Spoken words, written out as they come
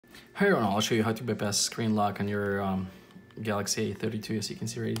Here on, I'll show you how to bypass screen lock on your Galaxy A32, as you can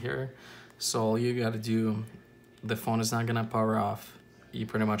see right here. So all you gotta do, the phone is not gonna power off. You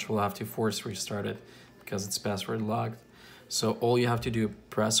pretty much will have to force restart it because it's password locked. So all you have to do,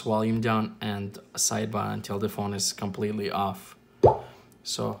 press volume down and sidebar until the phone is completely off.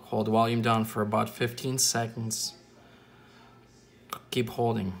 So hold volume down for about 15 seconds. Keep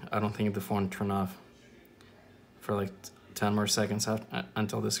holding. I don't think the phone turned off for like 10 more seconds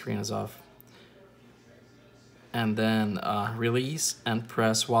until the screen is off. And then release and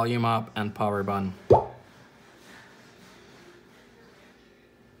press volume up and power button.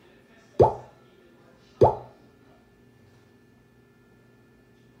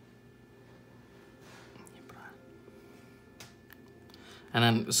 And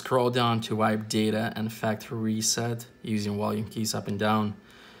then scroll down to wipe data and factory reset using volume keys up and down.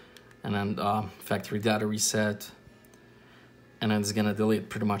 And then factory data reset. And then it's gonna delete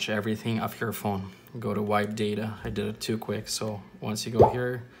pretty much everything off your phone. Go to wipe data. I did it too quick. So once you go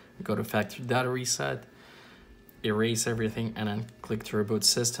here, go to factory data reset, erase everything, and then click to reboot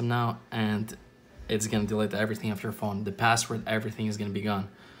system now. And it's gonna delete everything off your phone. The password, everything is gonna be gone.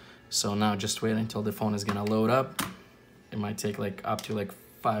 So now just wait until the phone is gonna load up. It might take like up to like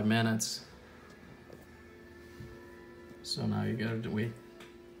 5 minutes. So now you gotta wait.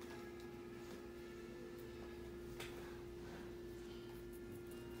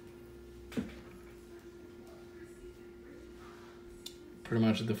 Pretty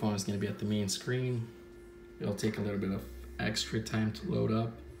much the phone is gonna be at the main screen. It'll take a little bit of extra time to load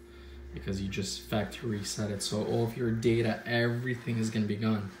up because you just factory reset it. So all of your data, everything is gonna be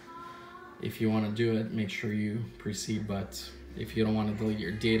gone. If you want to do it, make sure you proceed, but if you don't want to delete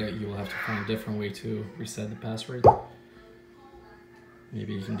your data, you will have to find a different way to reset the password.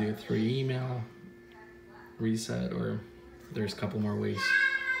 Maybe you can do it through email, reset, or there's a couple more ways.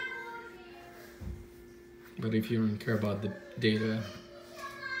 But if you don't care about the data,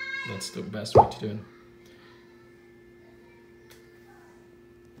 that's the best way to do it.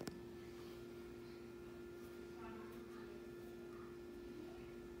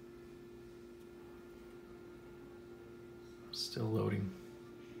 Still loading.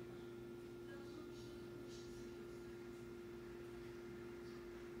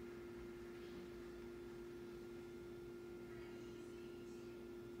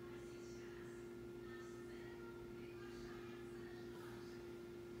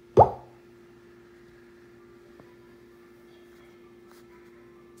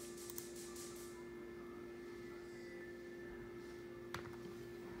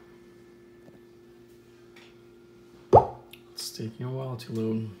 It's taking a while to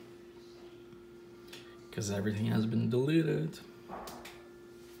load because everything has been deleted.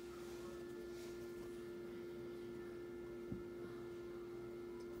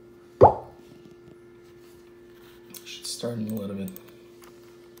 Should start in a little bit.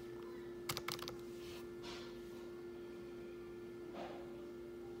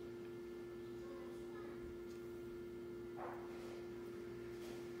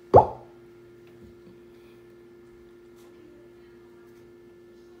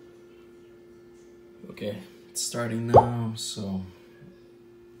 Okay, it's starting now, so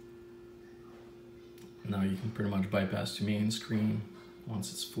now you can pretty much bypass to main screen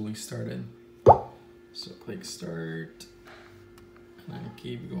once it's fully started. So click start, and then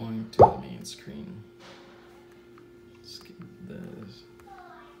keep going to the main screen. Skip this.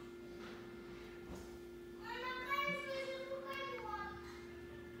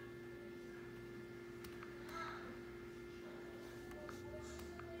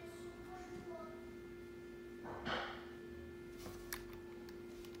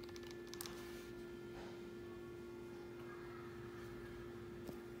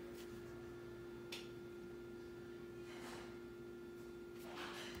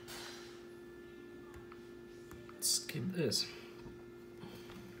 Skip this.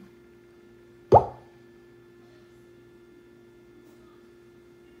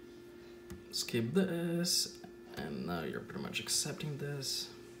 Skip this, and now you're pretty much accepting this.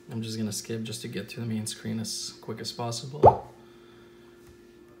 I'm just gonna skip just to get to the main screen as quick as possible.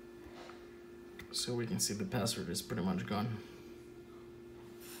 So we can see the password is pretty much gone.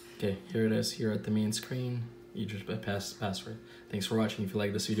 Okay, here it is, here at the main screen. You just bypassed the password. Thanks for watching. If you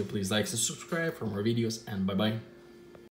like this video, please like and subscribe for more videos, and bye-bye.